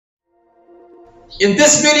In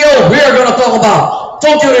this video, we are going to talk about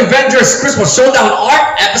Tokyo Revengers Christmas Showdown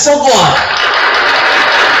Arc Episode 1.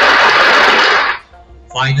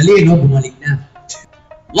 Finally, no, bumalik na.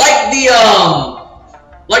 Like the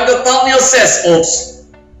thumbnail says,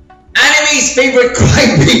 folks, anime's favorite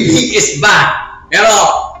crybaby is back.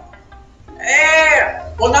 Pero,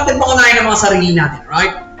 huwag natin makunahin ang mga sarili natin,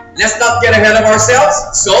 right? Let's not get ahead of ourselves.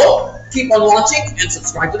 So, keep on watching and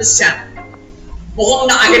subscribe to this channel.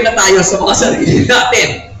 Mukhang na-ahead na tayo sa mga sarili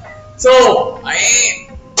natin. So,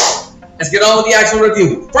 let's get on with the actual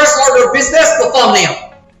review. First order of business, the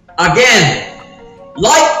thumbnail. Again,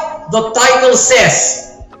 like the title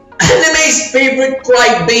says, anime's favorite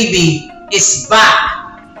crybaby is back.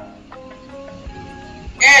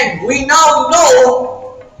 And we now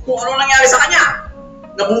know kung ano nangyari sa kanya.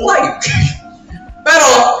 Nabuhay.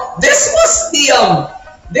 Pero this was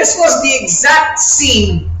the exact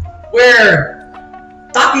scene where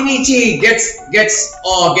Takemichi gets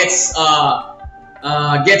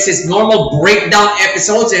his normal breakdown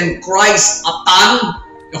episodes and cries a ton.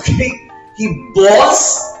 Okay, he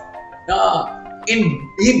bawls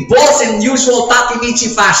in usual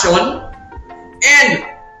Takemichi fashion, and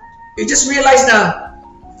you just realize na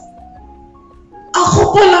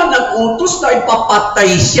ako pala nag-utos na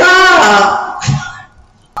ipapatay siya.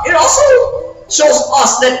 It also shows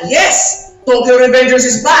us that yes, Tokyo Revengers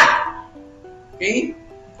is back. Okay?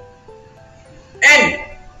 And,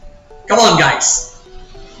 come on guys.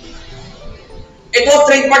 Ito ang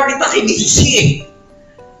trademark ni Takemichi.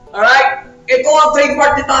 Alright? Ito ang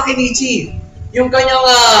trademark ni Takemichi. Yung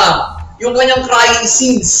kanyang crying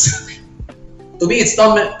scenes. To me, it's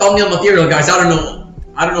thumbnail material, guys. I don't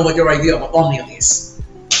know what your idea of a thumbnail is.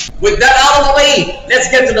 With that out of the way, let's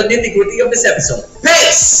get to the nitty-gritty of this episode.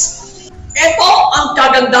 Pace! Ito ang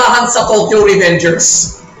kagandahan sa Tokyo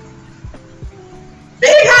Revengers. They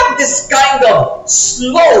have this kind of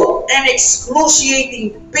slow and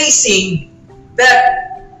excruciating pacing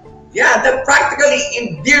that practically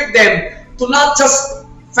endeared them to not just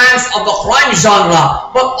fans of the crime genre,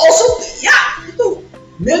 but also,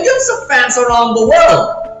 millions of fans around the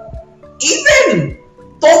world. Even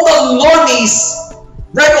total normies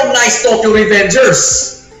recognize Tokyo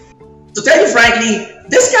Revengers. To tell you frankly,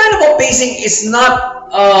 this kind of a pacing is not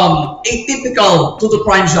atypical to the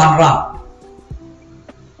crime genre.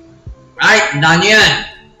 Right? None yan.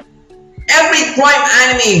 Every crime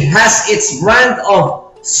anime has its brand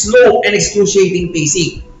of slow and excruciating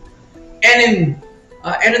pacing. And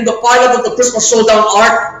in the pilot of the Christmas Showdown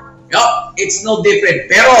arc, it's no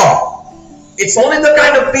different. Pero, it's only the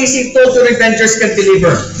kind of pacing Tokyo Revengers can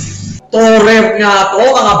deliver. Torre nga to,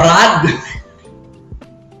 mga brad.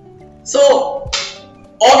 So,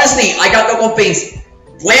 honestly, I got no complaints.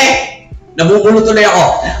 Nabubulo tuloy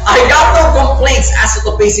ako. I got no complaints as to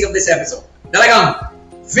the pacing of this episode. Talagang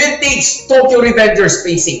vintage Tokyo Revengers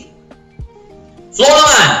pacing. Flow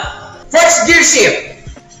naman. First gear shift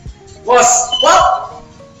was, well,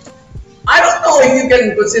 I don't know if you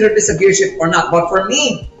can consider this a gear shift or not, but for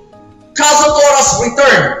me, Kazutora's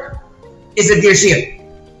return is a gear shift.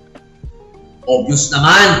 Obvious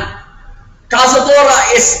naman.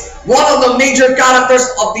 Kazutora is one of the major characters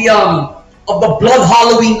of the Blood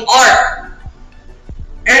Halloween arc.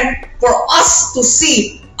 And for us to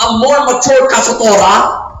see a more mature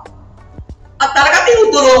Kazutora at talaga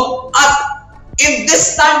tinutulong, at in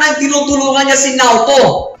this time na tinutulungan niya si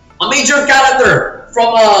Naoto, a major character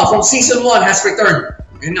from season 1 has returned.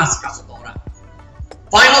 Yun nga si Kazutora.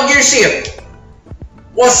 Final gear shift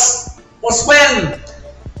was when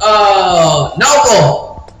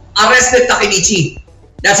Naoto arrested Takemichi.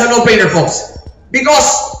 That's a no-brainer, folks,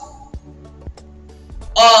 because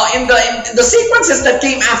in the sequences that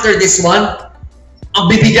came after this one, ang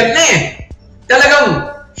bibigat na eh.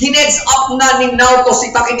 Talagang hineds up na ni Naoto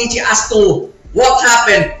si Takemichi as to what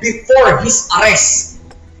happened before his arrest.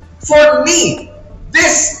 For me,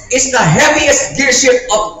 this is the heaviest gear shift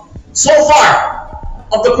of so far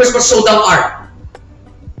of the Christmas Showdown arc.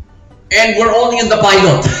 And we're only in the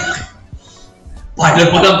pilot.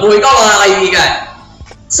 Pilot pa lang po ikaw, mga kaibigan.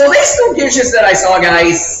 So these two gear shifts that I saw,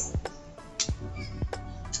 guys,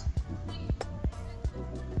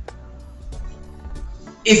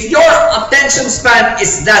 if your attention span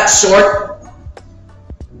is that short,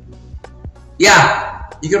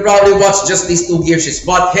 you can probably watch just these two gear shifts.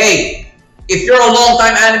 But hey, if you're a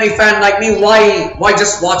long-time anime fan like me, why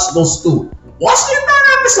just watch those two? Watch the entire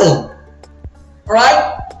episode. Alright?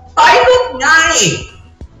 Pilot nga eh.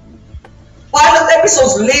 Pilot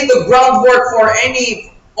episodes lay the groundwork for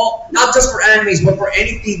any, well, not just for animes, but for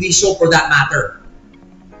any TV show for that matter.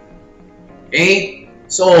 Okay?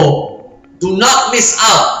 So, do not miss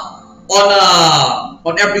out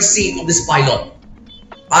on every scene of this pilot.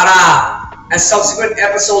 Para as subsequent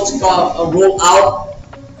episodes roll out,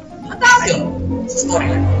 handa kayo sa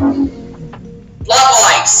storyline.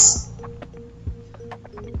 Plot-wise,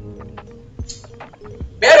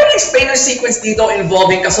 meron explainer sequence dito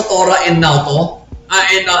involving Kasatora and Naoto,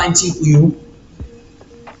 and Chifuyu.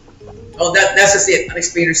 Oh, that's just it, an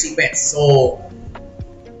explainer sequence. So,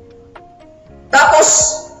 tapos,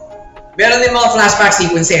 meron din mga flashback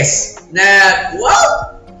sequences na, well,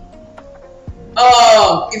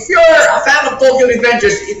 if you're a fan of Tokyo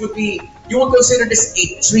Revengers, you would consider this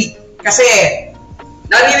a treat. Kasi,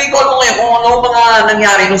 nare-recall mo ngayon kung ano mga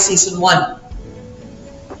nangyari noong season 1.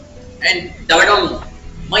 And talagang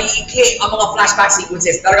may ikli ang mga flashback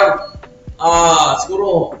sequences. Talagang,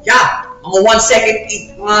 siguro, mga 1 second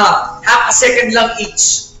each, mga half a second lang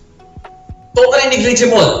each. Totally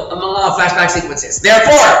negligible ang mga flashback sequences.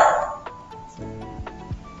 Therefore,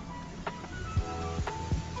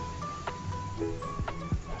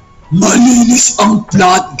 malinis ang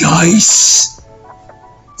plot, guys.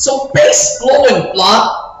 so pace, flow, and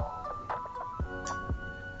plot,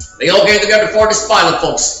 they all came together for this pilot,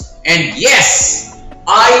 folks. And yes,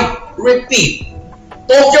 I repeat,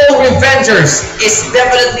 Tokyo Revengers is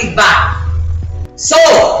definitely back. So,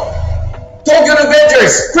 Tokyo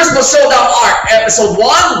Revengers Christmas Showdown Arc Episode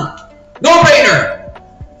 1, no-brainer.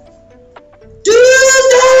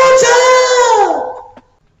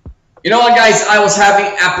 You know what, guys? I was having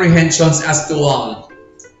apprehensions as to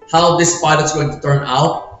how this pilot's going to turn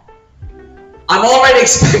out. I'm already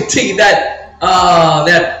expecting that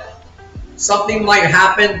that something might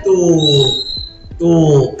happen to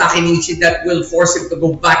Takemichi that will force him to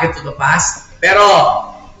go back into the past.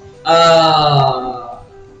 Pero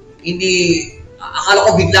hindi, akala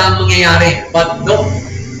ko biglang mangyayari. But no,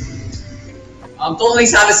 I'm totally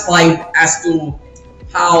satisfied as to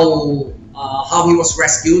how he was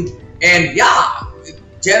rescued. And yeah,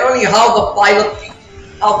 generally how the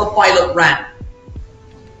pilot ran.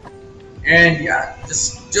 And yeah,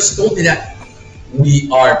 just told me that we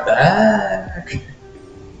are back.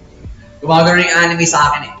 Gumagano yung anime sa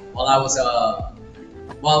akin while I was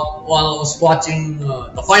while I was watching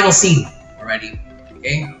the final scene already.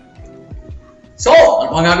 Okay? So, ano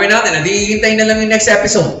pang gagawin natin? Hintay na lang yung next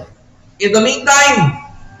episode. In the meantime,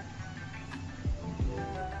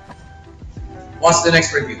 watch the next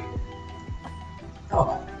review.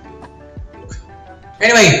 Oh.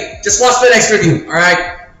 Anyway, just watch the next review, alright?